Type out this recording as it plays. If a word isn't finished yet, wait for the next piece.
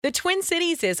The Twin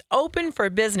Cities is open for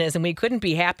business, and we couldn't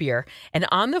be happier. And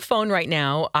on the phone right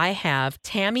now, I have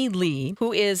Tammy Lee,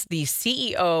 who is the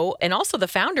CEO and also the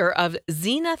founder of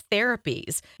Xena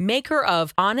Therapies, maker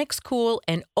of Onyx Cool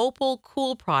and Opal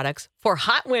Cool products for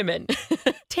hot women.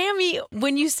 Tammy,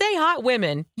 when you say hot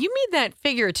women, you mean that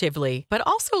figuratively, but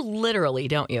also literally,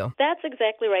 don't you? That's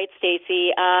exactly right,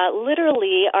 Staci.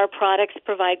 Literally, our products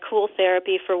provide cool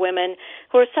therapy for women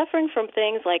who are suffering from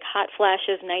things like hot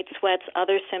flashes, night sweats,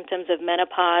 other symptoms of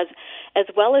menopause, as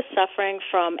well as suffering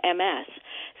from MS.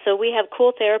 So we have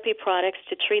cool therapy products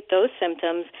to treat those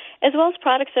symptoms, as well as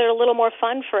products that are a little more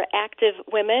fun for active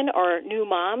women or new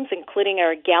moms, including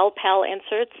our Gal Pal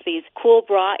inserts, these cool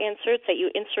bra inserts that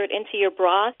you insert into your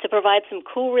bra to provide some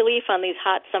cool relief on these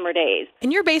hot summer days.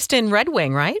 And you're based in Red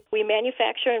Wing, right? We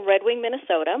manufacture in Red Wing,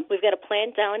 Minnesota. We've got a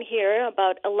plant down here,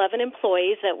 about 11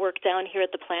 employees that work down here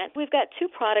at the plant. We've got two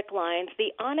product lines. The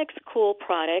Onyx Cool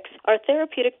products are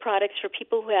therapeutic products for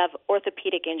people who have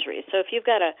orthopedic injuries. So if you've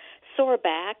got a sore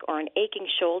back or an aching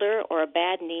shoulder or a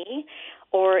bad knee,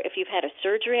 or if you've had a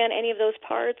surgery on any of those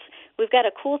parts, we've got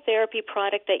a cool therapy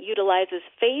product that utilizes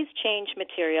phase change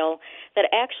material that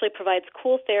actually provides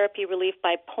cool therapy relief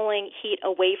by pulling heat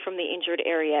away from the injured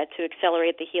area to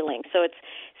accelerate the healing. So it's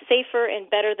safer and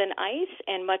better than ice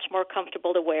and much more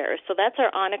comfortable to wear. So that's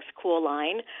our Onyx Cool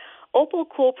line. Opal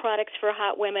Cool products for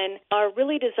hot women are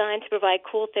really designed to provide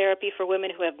cool therapy for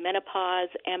women who have menopause,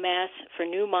 MS, for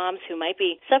new moms who might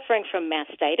be suffering from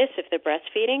mastitis if they're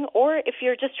breastfeeding, or if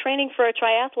you're just training for a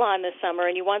triathlon this summer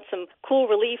and you want some cool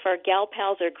relief, our Gal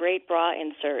Pals are great bra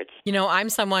inserts. You know, I'm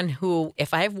someone who,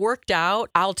 if I've worked out,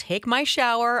 I'll take my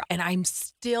shower and I'm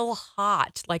still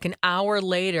hot like an hour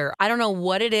later. I don't know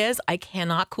what it is. I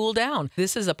cannot cool down.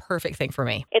 This is a perfect thing for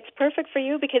me. It's perfect for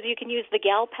you because you can use the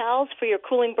Gal Pals for your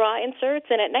cooling bra inserts,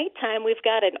 and at nighttime we've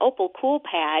got an Opal Cool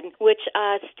pad which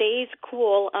stays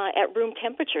cool at room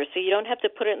temperature, so you don't have to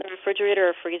put it in the refrigerator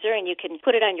or freezer, and you can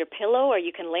put it on your pillow or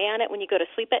you can lay on it when you go to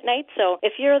sleep at night. So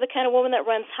if you're the kind of woman that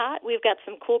runs hot, we've got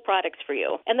some cool products for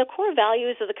you. And the core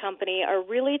values of the company are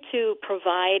really to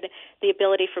provide the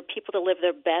ability for people to live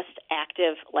their best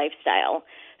active lifestyle.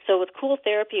 So with cool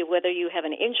therapy, whether you have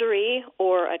an injury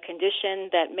or a condition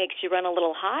that makes you run a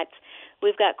little hot,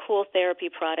 we've got cool therapy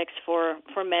products for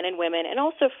men and women, and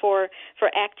also for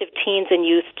active teens and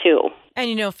youth too. And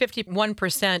you know,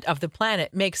 51% of the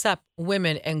planet makes up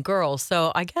women and girls.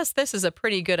 So I guess this is a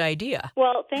pretty good idea.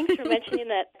 Well, thanks for mentioning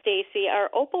that, Staci. Our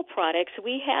Opal products,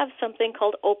 we have something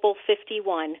called Opal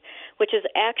 51, which is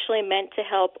actually meant to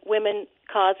help women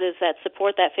causes that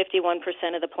support that 51%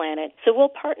 of the planet. So we'll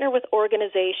partner with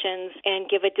organizations and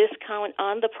give a discount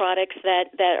on the products that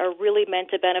are really meant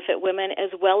to benefit women,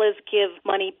 as well as give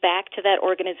money back to that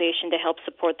organization to help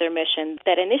support their mission.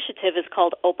 That initiative is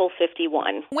called Opal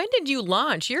 51. When did you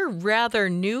launch? You're a rather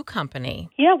new company.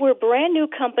 Yeah, we're a brand new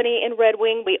company in Red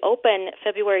Wing. We opened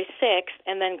February 6th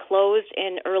and then closed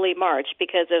in early March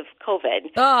because of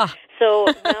COVID. So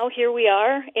now here we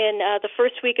are in the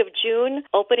first week of June,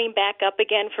 opening back up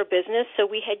again for business. So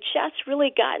we had just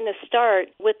really gotten a start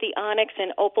with the Onyx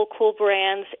and Opal Cool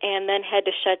brands and then had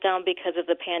to shut down because of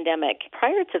the pandemic.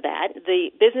 Prior to that, the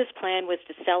business plan was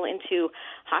to sell into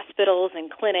hospitals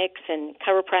and clinics and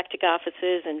chiropractic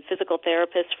offices and physical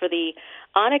therapists for the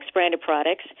Onyx branded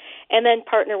products, and then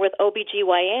partner with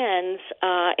OBGYNs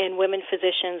and women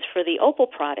physicians for the Opal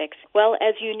products. Well,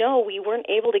 as you know, we weren't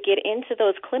able to get into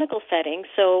those clinical settings,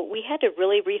 so we had to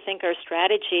really rethink our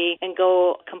strategy and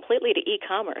go completely to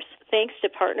e-commerce. Thanks to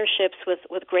partnerships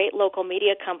with great local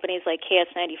media companies like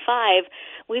KS95,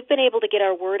 we've been able to get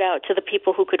our word out to the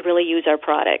people who could really use our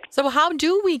products. So how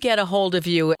do we get a hold of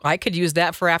you? I could use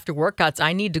that for after workouts.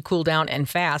 I need to cool down and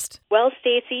fast. Well,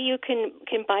 Staci, you can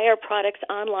buy our products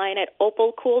online at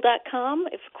opalcool.com.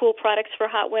 It's cool products for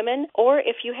hot women. Or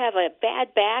if you have a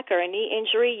bad back or a knee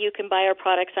injury, you can buy our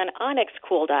products on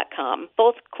onyxcool.com.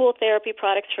 Both cool therapy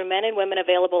products for men and women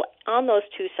available on those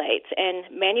two sites and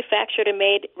manufactured and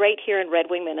made right here in Red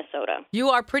Wing, Minnesota. You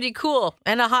are pretty cool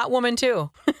and a hot woman too.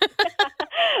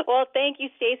 Well, thank you,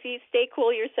 Staci. Stay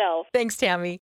cool yourself. Thanks, Tammy.